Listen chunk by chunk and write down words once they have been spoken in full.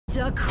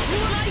Welcome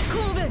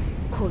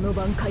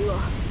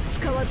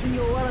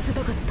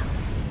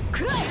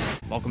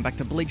back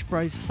to Bleach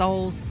Bros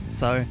Souls.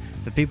 So,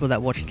 for people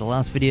that watched the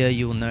last video,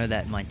 you will know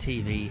that my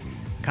TV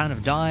kind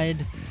of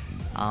died.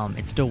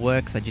 It still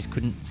works, I just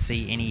couldn't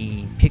see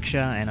any picture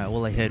and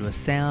all I heard was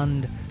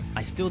sound.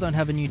 I still don't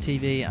have a new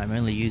TV, I'm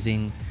only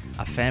using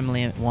a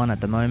family one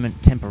at the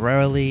moment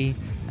temporarily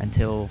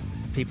until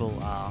people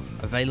are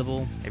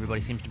available.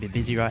 Everybody seems to be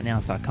busy right now,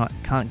 so I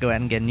can't go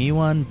out and get a new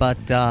one, but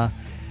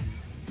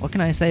what can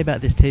I say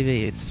about this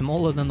TV? It's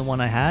smaller than the one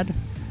I had,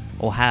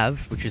 or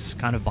have, which is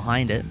kind of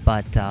behind it,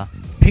 but the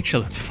picture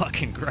looks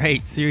fucking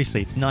great.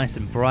 Seriously, it's nice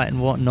and bright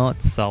and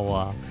whatnot,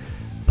 so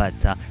but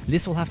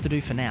this will have to do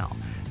for now.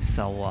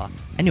 So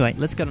anyway,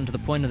 let's get on to the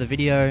point of the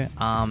video.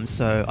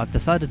 So I've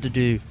decided to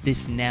do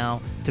this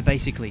now to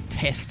basically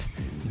test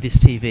this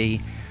TV,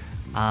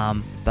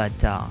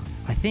 but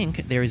I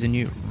think there is a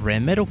new rare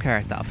metal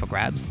character up for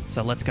grabs,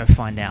 so let's go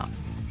find out.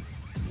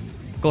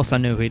 Of course I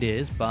know who it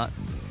is, but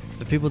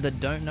for people that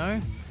don't know,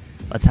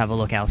 let's have a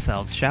look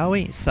ourselves, shall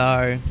we?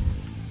 So,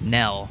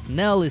 Nell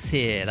is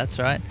here, that's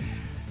right.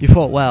 You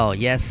fought well.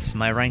 Yes,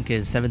 my rank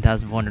is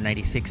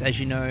 7,486. As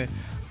you know,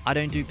 I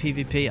don't do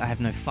PvP, I have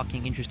no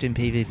fucking interest in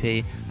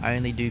PvP. I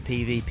only do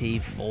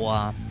PvP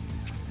for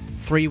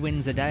 3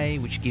 wins a day,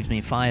 which gives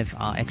me 5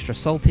 extra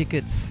soul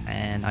tickets,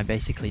 and I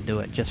basically do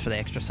it just for the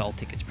extra soul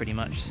tickets pretty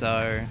much,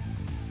 so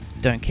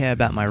don't care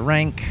about my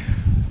rank.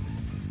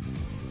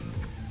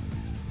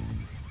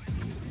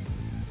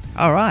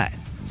 Alright,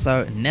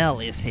 so Nell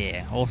is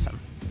here, awesome.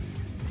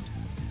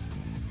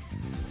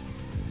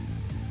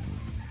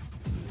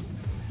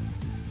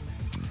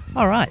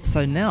 Alright,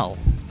 so Nell,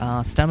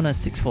 stamina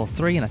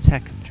 643 and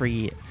attack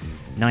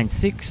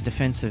 396,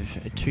 defense of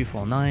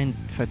 249,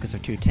 focus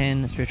of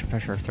 210, spiritual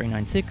pressure of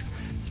 396.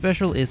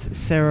 Special is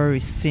Cero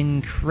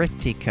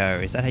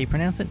Syncretico, is that how you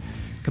pronounce it?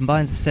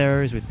 Combines the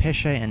Ceros with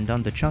Pesce and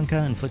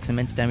Dondachunka, inflicts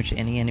immense damage to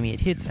any enemy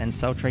it hits, and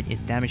soul trait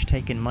is damage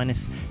taken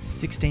minus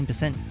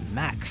 16%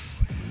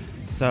 max.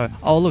 So,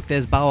 oh look,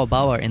 there's Bawa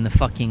Bawa in the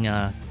fucking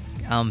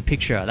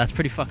picture. That's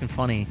pretty fucking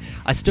funny.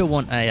 I still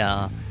want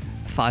a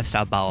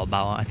 5-star Bawa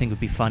Bawa. I think it would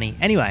be funny.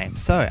 Anyway,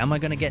 so am I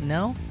gonna get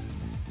Nell?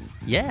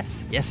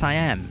 Yes, I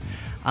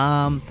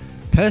am.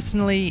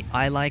 Personally,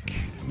 I like,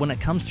 when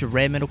it comes to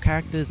rare metal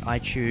characters, I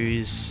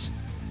choose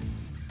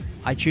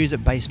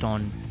it based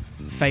on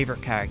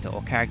favorite character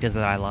or characters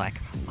that I like.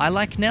 I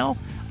like Nell.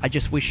 I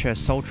just wish her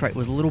soul trait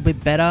was a little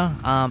bit better.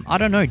 I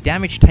don't know.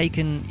 Damage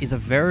taken is a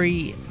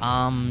very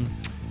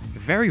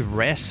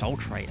rare soul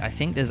trait. I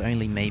think there's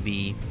only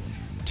maybe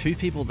 2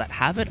 people that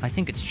have it. I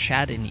think it's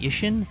Chad and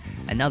Ishin,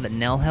 and now that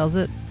Nell has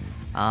it,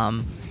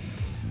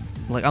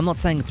 like, I'm not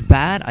saying it's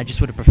bad, I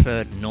just would have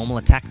preferred normal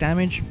attack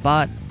damage,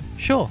 but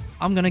sure,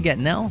 I'm gonna get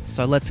Nell,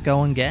 so let's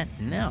go and get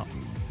Nell.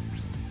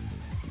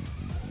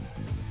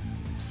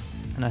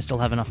 And I still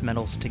have enough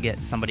medals to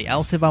get somebody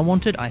else if I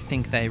wanted. I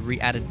think they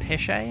re-added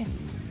Pesce.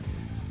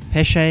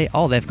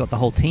 Oh, they've got the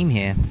whole team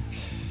here.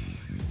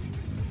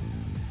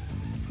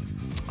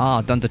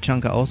 Ah,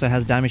 Dondachunka also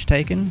has damage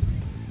taken.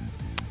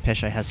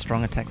 Pesce has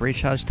strong attack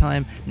recharge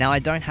time. Now I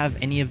don't have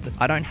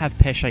I don't have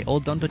Pesce or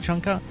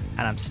Dondachunka,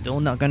 and I'm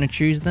still not going to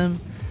choose them,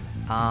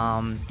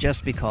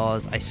 just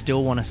because I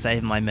still want to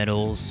save my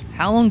medals.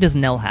 How long does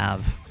Nell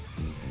have?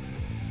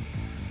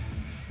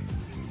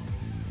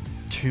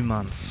 2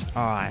 months.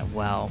 Alright,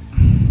 well,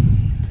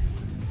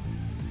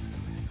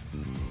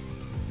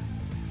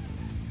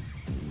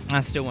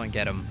 I still won't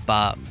get them,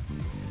 but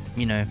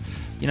you know,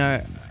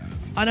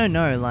 I don't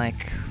know,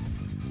 like,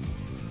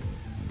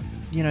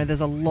 you know,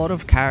 there's a lot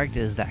of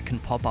characters that can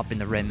pop up in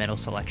the rare metal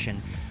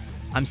selection.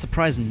 I'm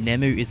surprised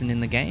Nemu isn't in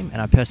the game,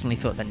 and I personally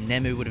thought that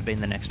Nemu would have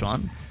been the next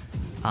one.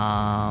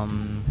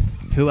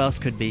 Who else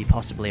could be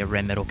possibly a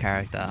rare metal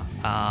character?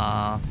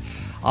 I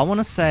want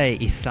to say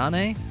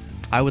Isane.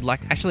 I would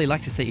actually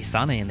like to see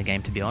Isane in the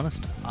game, to be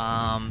honest.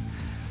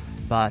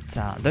 But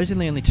those are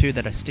the only 2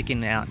 that are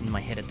sticking out in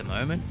my head at the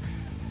moment.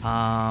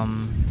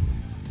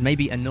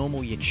 Maybe a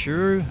normal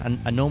Yachuru.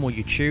 A normal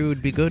Yachuru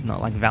would be good,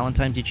 not like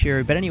Valentine's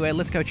Yachuru. But anyway,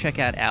 let's go check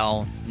out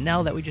our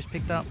Nell that we just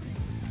picked up.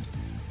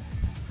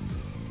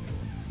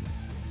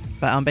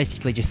 But I'm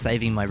basically just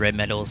saving my red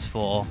medals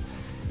for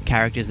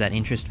characters that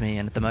interest me,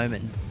 and at the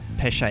moment,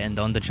 Pesce and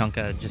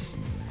Dondachunka just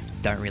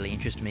don't really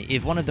interest me.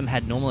 If one of them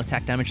had normal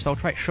attack damage soul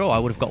trait, sure, I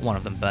would have got one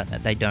of them,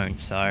 but they don't,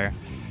 so...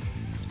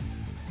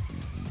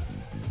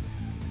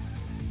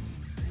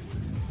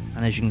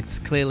 And as you can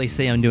clearly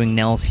see, I'm doing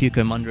Nell's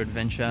Hukumundra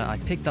adventure. I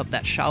picked up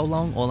that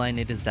Xiaolong. All I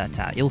need is that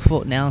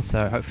Ilfort now,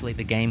 so hopefully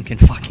the game can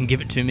fucking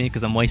give it to me,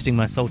 because I'm wasting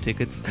my soul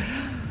tickets.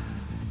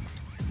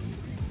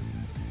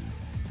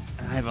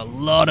 I have a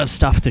lot of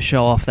stuff to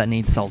show off that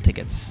needs soul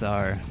tickets,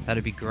 so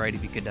that'd be great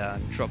if you could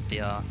drop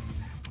the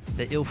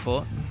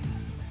Ilfort.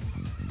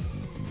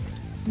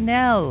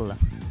 Nell!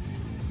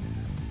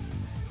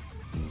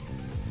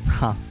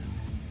 Huh.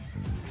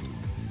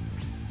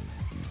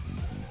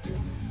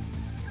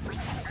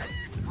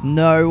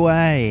 No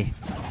way!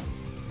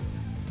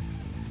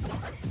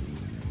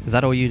 Is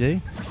that all you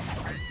do?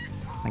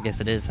 I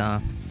guess it is,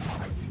 huh?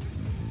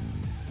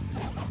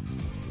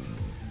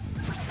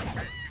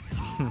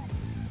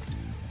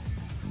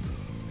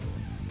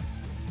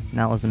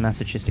 Nal is a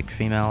masochistic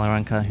female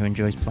Aranka who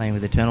enjoys playing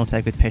with Eternal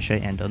Tag with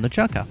Peshe and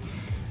Onechaka.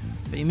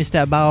 But you missed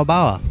out Bawa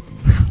Bawa.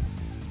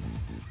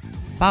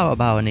 Bawa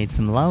Bawa needs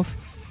some love.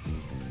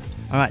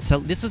 Alright, so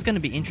this is going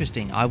to be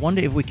interesting. I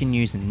wonder if we can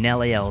use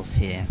Neliels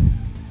here.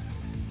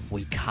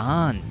 We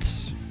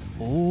can't.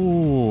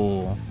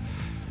 Ooh.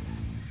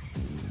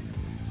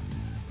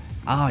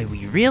 Are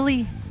we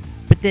really?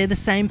 But they're the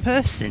same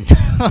person.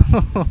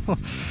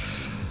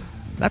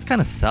 That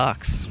kind of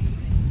sucks.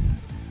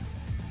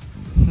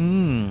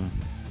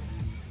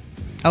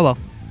 Oh well.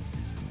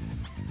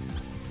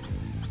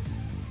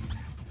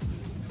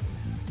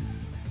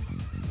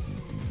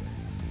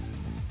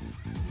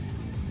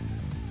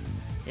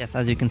 Yes,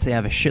 as you can see, I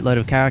have a shitload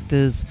of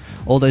characters.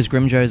 All those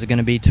Grimjoes are going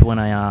to be to when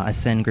I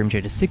send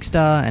Grimjo to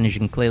 6-star, and as you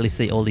can clearly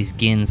see, all these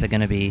Gins are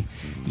going to be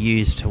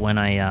used to when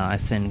I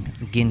send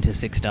Gin to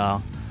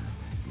 6-star.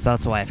 So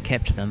that's why I've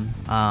kept them.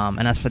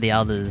 And as for the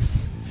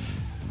others,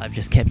 I've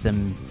just kept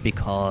them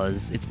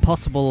because it's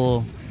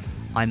possible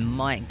I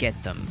might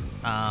get them.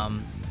 I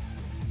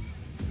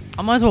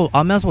might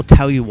as well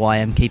tell you why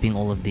I'm keeping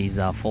all of these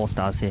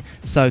 4-stars here.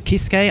 So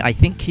Kisuke, I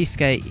think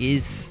Kisuke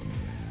is...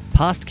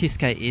 Past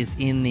Kisuke is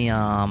in the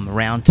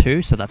round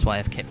 2, so that's why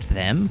I've kept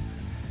them.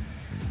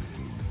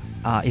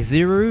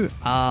 Izuru,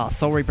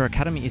 Soul Reaper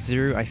Academy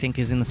Izuru, I think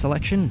is in the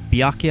selection.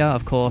 Byakuya,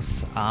 of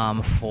course, I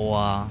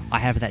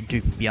have that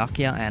dupe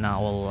Byakuya, and I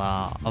will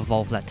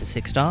evolve that to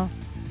 6-star.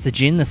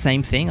 Sejin, the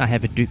same thing. I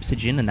have a dupe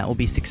Sejin, and that will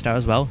be 6-star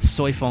as well.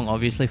 Soifong,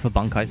 obviously, for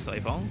Bunkai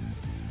Soifong.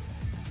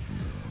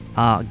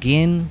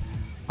 Gin,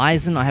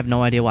 Aizen, I have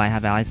no idea why I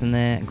have Aizen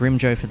there.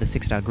 Grimjo for the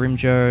 6-star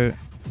Grimjo.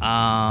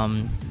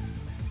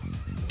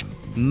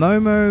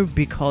 Momo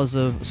because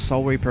of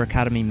Soul Reaper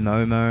Academy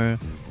Momo,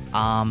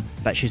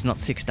 but she's not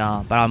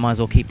 6-star, but I might as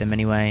well keep them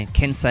anyway.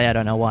 Kensei, I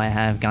don't know why I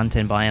have.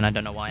 Gunten Bayan, I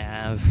don't know why I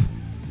have.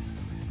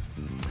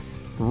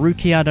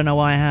 Rukia, I don't know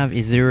why I have.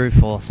 Izuru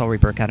for Soul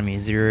Reaper Academy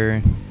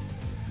Izuru.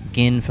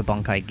 Gin for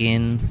Bunkai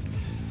Gin.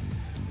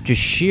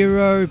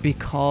 Jashiro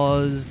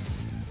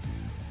because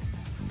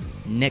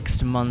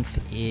next month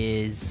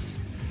is...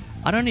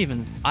 I don't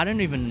even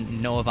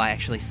know if I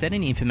actually said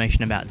any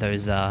information about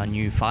those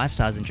new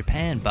 5-stars in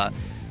Japan, but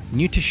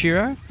new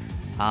Toshiro,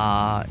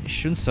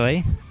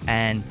 Shunsui,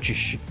 and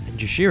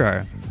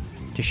Jashiro,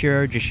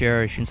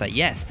 Shunsui.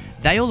 Yes,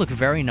 they all look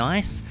very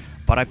nice,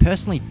 but I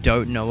personally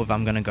don't know if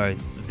I'm going to go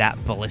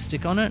that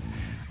ballistic on it.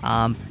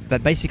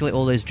 But basically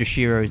all those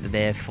Jashiros are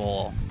there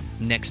for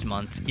next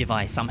month if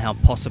I somehow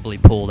possibly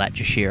pull that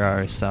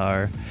Jashiro.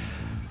 So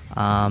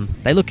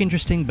they look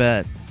interesting,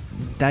 but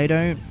they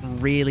don't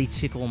really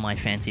tickle my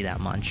fancy that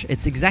much.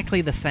 It's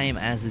exactly the same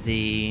as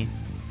I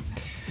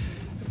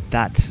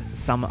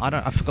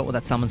forgot what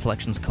that summon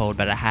selection's called,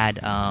 but it had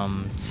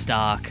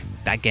Stark,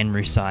 that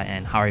Genryusai,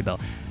 and Haribel.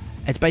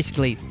 It's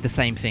basically the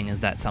same thing as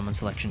that summon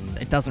selection.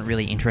 It doesn't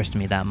really interest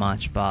me that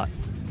much, but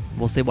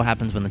we'll see what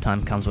happens when the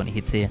time comes when it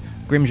hits here.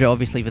 Grimjo,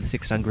 obviously, for the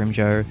 6-star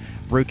Grimjo.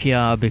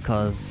 Rukia,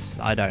 because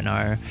I don't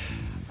know.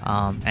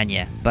 And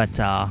yeah, but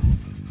I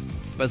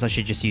suppose I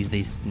should just use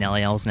these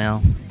Neliels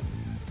now.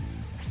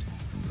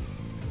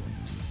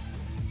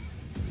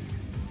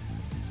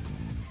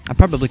 I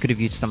probably could have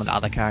used some of the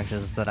other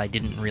characters that I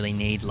didn't really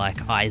need, like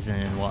Aizen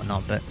and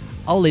whatnot, but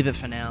I'll leave it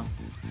for now.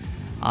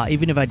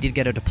 Even if I did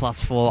get her to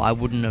 +4, I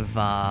wouldn't have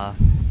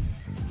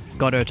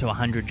got her to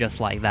 100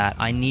 just like that.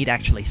 I need to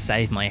actually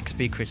save my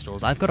XP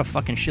crystals. I've got a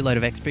fucking shitload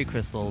of XP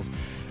crystals,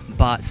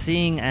 but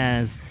seeing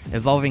as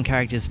evolving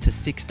characters to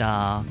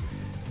 6-star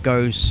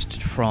goes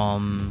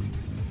from...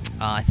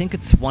 I think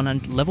it's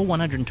level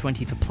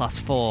 120 for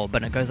 +4,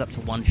 but it goes up to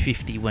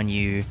 150 when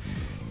you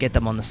get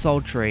them on the soul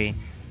tree.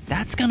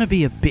 That's going to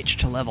be a bitch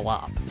to level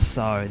up,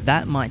 so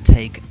that might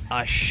take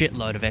a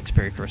shitload of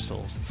XP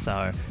crystals,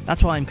 so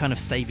that's why I'm kind of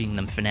saving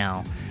them for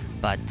now.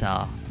 But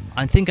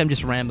I think I'm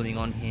just rambling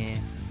on here.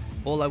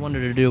 All I wanted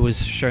to do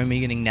was show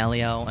me getting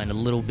Neliel and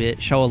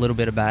show a little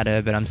bit about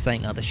her, but I'm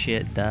saying other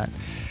shit that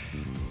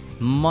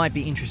might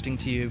be interesting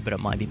to you, but it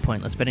might be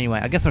pointless. But anyway,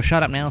 I guess I'll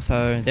shut up now,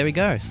 so there we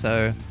go.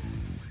 So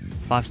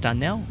 5-star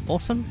Nel,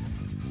 awesome.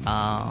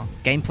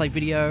 Gameplay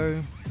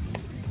video.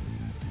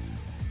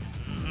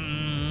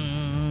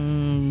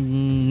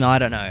 I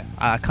don't know.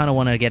 I kind of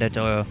want to get it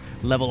to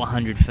level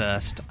 100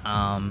 first,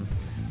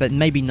 but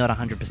maybe not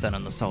 100%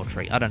 on the soul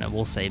tree. I don't know,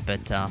 we'll see,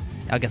 but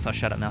I guess I'll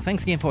shut up now.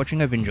 Thanks again for watching,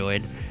 hope you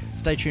enjoyed.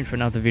 Stay tuned for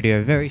another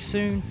video very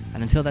soon,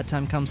 and until that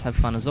time comes, have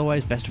fun as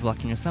always, best of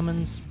luck in your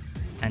summons,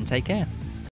 and take care.